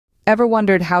Ever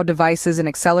wondered how devices and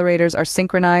accelerators are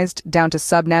synchronized down to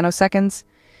sub-nanoseconds?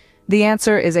 The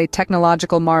answer is a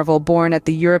technological marvel born at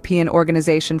the European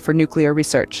Organization for Nuclear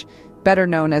Research, better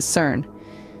known as CERN.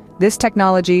 This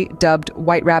technology, dubbed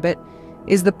White Rabbit,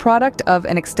 is the product of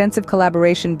an extensive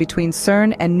collaboration between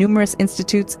CERN and numerous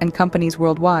institutes and companies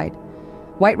worldwide.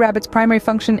 White Rabbit's primary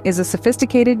function is a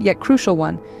sophisticated yet crucial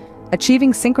one,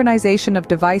 achieving synchronization of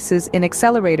devices in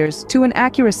accelerators to an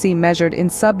accuracy measured in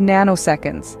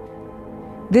sub-nanoseconds.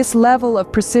 This level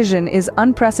of precision is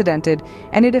unprecedented,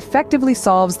 and it effectively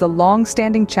solves the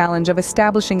long-standing challenge of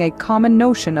establishing a common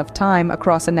notion of time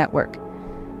across a network.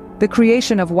 The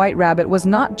creation of White Rabbit was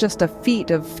not just a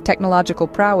feat of technological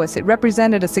prowess, it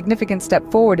represented a significant step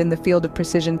forward in the field of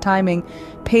precision timing,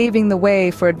 paving the way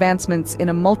for advancements in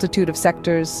a multitude of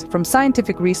sectors, from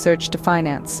scientific research to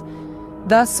finance.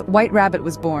 Thus, White Rabbit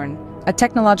was born, a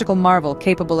technological marvel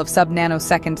capable of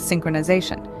sub-nanosecond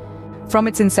synchronization. From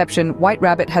its inception, White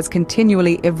Rabbit has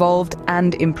continually evolved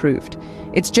and improved.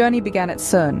 Its journey began at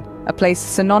CERN, a place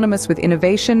synonymous with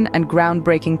innovation and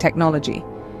groundbreaking technology.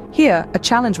 Here, a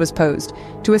challenge was posed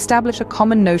to establish a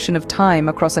common notion of time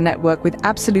across a network with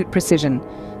absolute precision.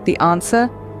 The answer?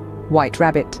 White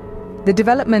Rabbit. The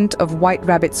development of White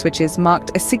Rabbit switches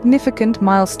marked a significant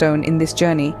milestone in this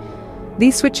journey.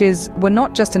 These switches were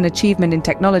not just an achievement in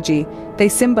technology, they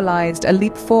symbolized a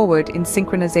leap forward in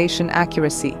synchronization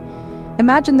accuracy.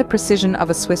 Imagine the precision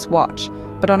of a Swiss watch,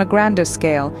 but on a grander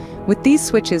scale, with these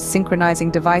switches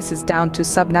synchronizing devices down to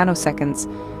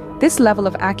sub-nanoseconds. This level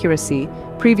of accuracy,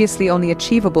 previously only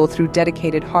achievable through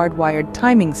dedicated hardwired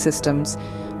timing systems,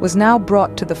 was now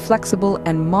brought to the flexible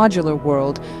and modular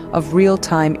world of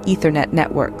real-time Ethernet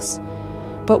networks.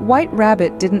 But White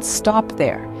Rabbit didn't stop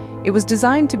there. It was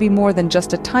designed to be more than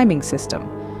just a timing system.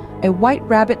 A White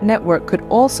Rabbit network could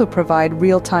also provide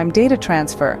real-time data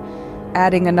transfer,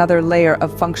 adding another layer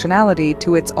of functionality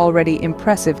to its already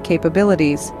impressive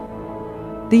capabilities.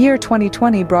 The year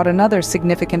 2020 brought another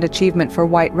significant achievement for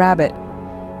White Rabbit.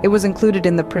 It was included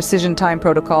in the Precision Time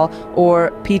Protocol,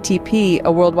 or PTP,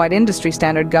 a worldwide industry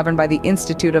standard governed by the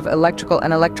Institute of Electrical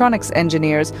and Electronics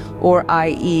Engineers, or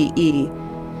IEE.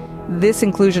 This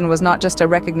inclusion was not just a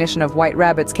recognition of White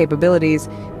Rabbit's capabilities,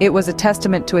 it was a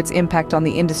testament to its impact on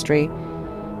the industry.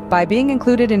 By being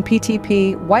included in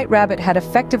PTP, White Rabbit had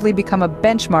effectively become a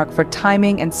benchmark for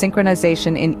timing and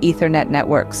synchronization in Ethernet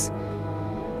networks.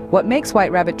 What makes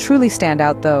White Rabbit truly stand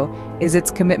out, though, is its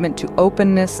commitment to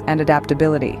openness and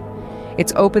adaptability.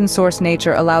 Its open-source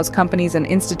nature allows companies and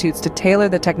institutes to tailor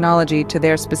the technology to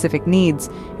their specific needs,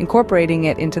 incorporating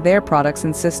it into their products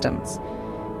and systems.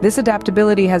 This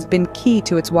adaptability has been key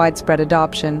to its widespread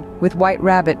adoption, with White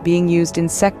Rabbit being used in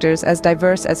sectors as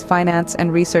diverse as finance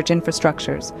and research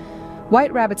infrastructures.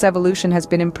 White Rabbit's evolution has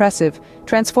been impressive,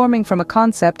 transforming from a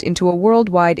concept into a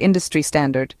worldwide industry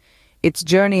standard. Its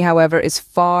journey, however, is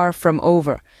far from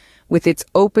over. With its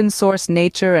open-source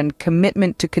nature and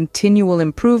commitment to continual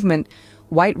improvement,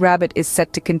 White Rabbit is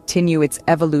set to continue its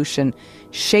evolution,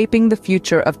 shaping the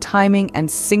future of timing and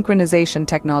synchronization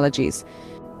technologies.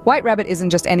 White Rabbit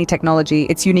isn't just any technology,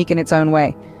 it's unique in its own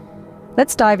way.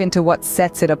 Let's dive into what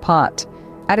sets it apart.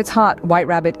 At its heart, White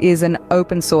Rabbit is an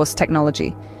open-source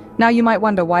technology. Now you might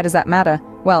wonder, why does that matter?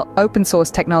 Well, open-source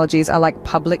technologies are like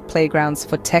public playgrounds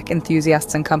for tech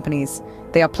enthusiasts and companies.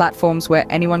 They are platforms where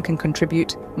anyone can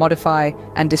contribute, modify,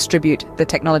 and distribute the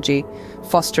technology,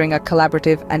 fostering a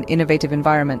collaborative and innovative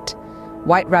environment.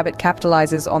 White Rabbit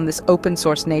capitalizes on this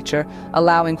open-source nature,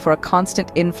 allowing for a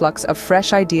constant influx of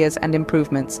fresh ideas and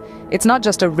improvements. It's not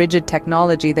just a rigid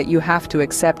technology that you have to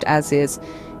accept as is.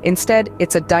 Instead,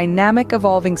 it's a dynamic,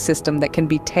 evolving system that can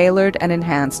be tailored and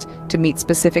enhanced to meet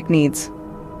specific needs.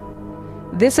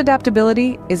 This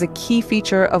adaptability is a key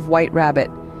feature of White Rabbit.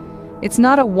 It's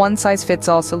not a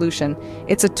one-size-fits-all solution.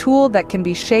 It's a tool that can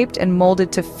be shaped and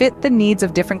molded to fit the needs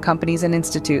of different companies and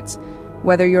institutes.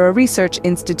 Whether you're a research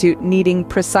institute needing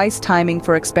precise timing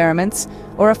for experiments,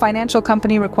 or a financial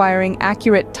company requiring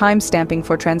accurate time-stamping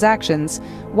for transactions,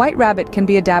 White Rabbit can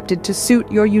be adapted to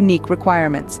suit your unique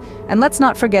requirements. And let's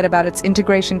not forget about its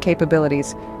integration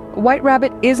capabilities. White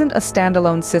Rabbit isn't a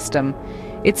standalone system.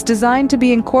 It's designed to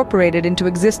be incorporated into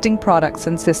existing products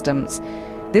and systems.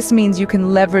 This means you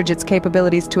can leverage its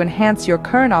capabilities to enhance your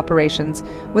current operations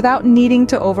without needing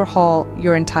to overhaul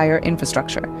your entire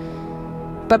infrastructure.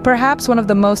 But perhaps one of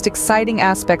the most exciting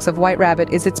aspects of White Rabbit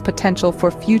is its potential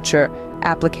for future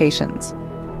applications.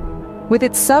 With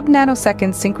its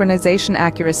sub-nanosecond synchronization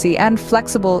accuracy and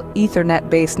flexible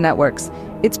Ethernet-based networks,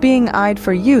 it's being eyed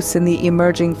for use in the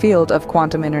emerging field of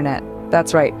quantum internet.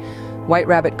 That's right, White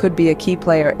Rabbit could be a key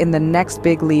player in the next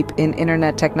big leap in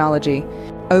internet technology,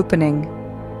 opening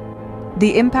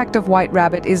The impact of White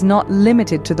Rabbit is not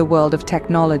limited to the world of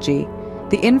technology.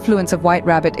 The influence of White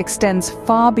Rabbit extends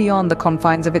far beyond the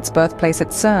confines of its birthplace at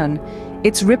CERN.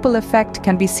 Its ripple effect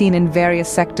can be seen in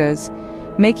various sectors,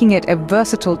 making it a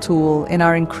versatile tool in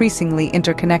our increasingly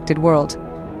interconnected world.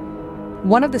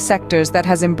 One of the sectors that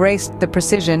has embraced the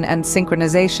precision and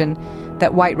synchronization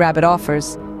that White Rabbit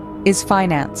offers is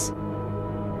finance.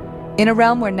 In a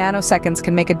realm where nanoseconds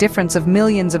can make a difference of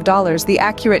millions of dollars, the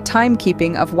accurate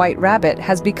timekeeping of White Rabbit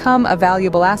has become a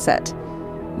valuable asset.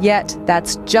 Yet,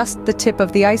 that's just the tip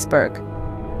of the iceberg.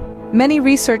 Many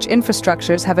research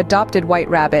infrastructures have adopted White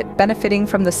Rabbit, benefiting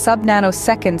from the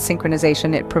sub-nanosecond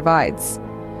synchronization it provides.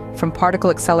 From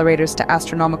particle accelerators to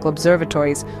astronomical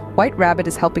observatories, White Rabbit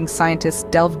is helping scientists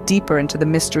delve deeper into the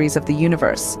mysteries of the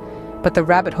universe. But the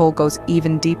rabbit hole goes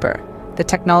even deeper. The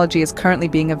technology is currently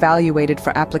being evaluated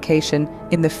for application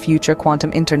in the future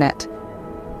quantum internet.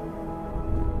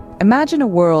 Imagine a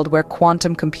world where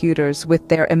quantum computers, with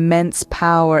their immense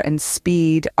power and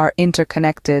speed, are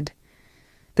interconnected.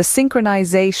 The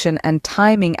synchronization and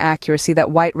timing accuracy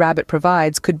that White Rabbit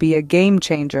provides could be a game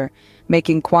changer,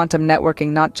 making quantum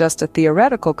networking not just a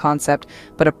theoretical concept,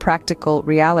 but a practical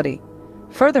reality.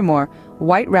 Furthermore,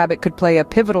 White Rabbit could play a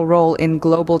pivotal role in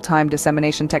global time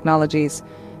dissemination technologies.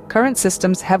 Current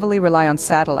systems heavily rely on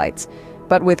satellites,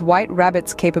 but with White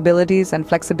Rabbit's capabilities and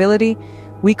flexibility,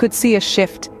 we could see a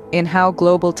shift in how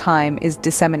global time is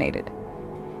disseminated.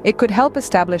 It could help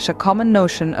establish a common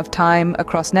notion of time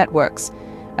across networks,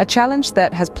 a challenge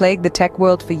that has plagued the tech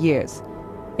world for years.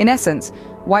 In essence,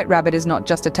 White Rabbit is not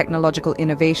just a technological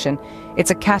innovation,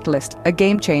 it's a catalyst, a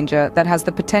game changer that has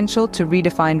the potential to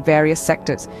redefine various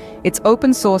sectors. Its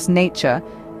open-source nature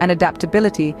and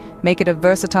adaptability make it a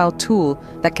versatile tool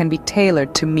that can be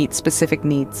tailored to meet specific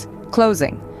needs.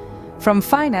 Closing. From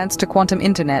finance to quantum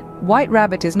internet, White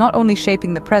Rabbit is not only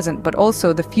shaping the present but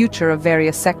also the future of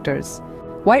various sectors.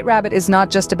 White Rabbit is not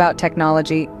just about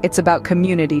technology, it's about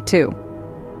community too.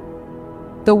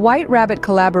 The White Rabbit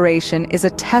collaboration is a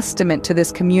testament to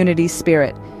this community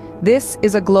spirit. This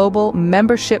is a global,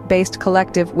 membership-based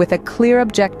collective with a clear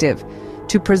objective: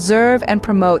 to preserve and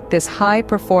promote this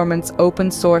high-performance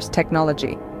open-source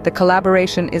technology. The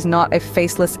collaboration is not a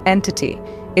faceless entity.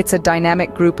 It's a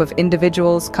dynamic group of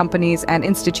individuals, companies, and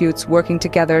institutes working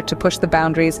together to push the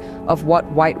boundaries of what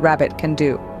White Rabbit can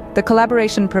do. The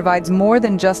collaboration provides more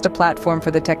than just a platform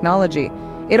for the technology.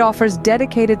 It offers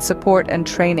dedicated support and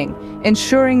training,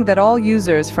 ensuring that all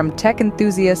users, from tech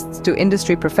enthusiasts to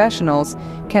industry professionals,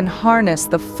 can harness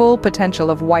the full potential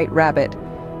of White Rabbit.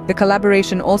 The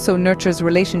collaboration also nurtures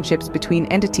relationships between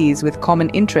entities with common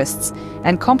interests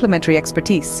and complementary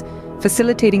expertise,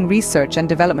 facilitating research and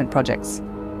development projects.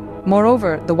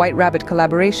 Moreover, the White Rabbit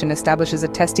collaboration establishes a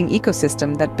testing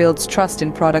ecosystem that builds trust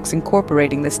in products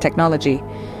incorporating this technology.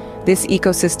 This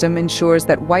ecosystem ensures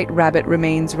that White Rabbit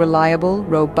remains reliable,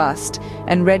 robust,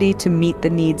 and ready to meet the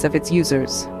needs of its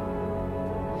users.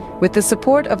 With the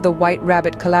support of the White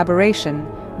Rabbit collaboration,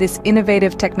 this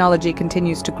innovative technology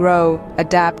continues to grow,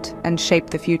 adapt, and shape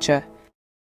the future.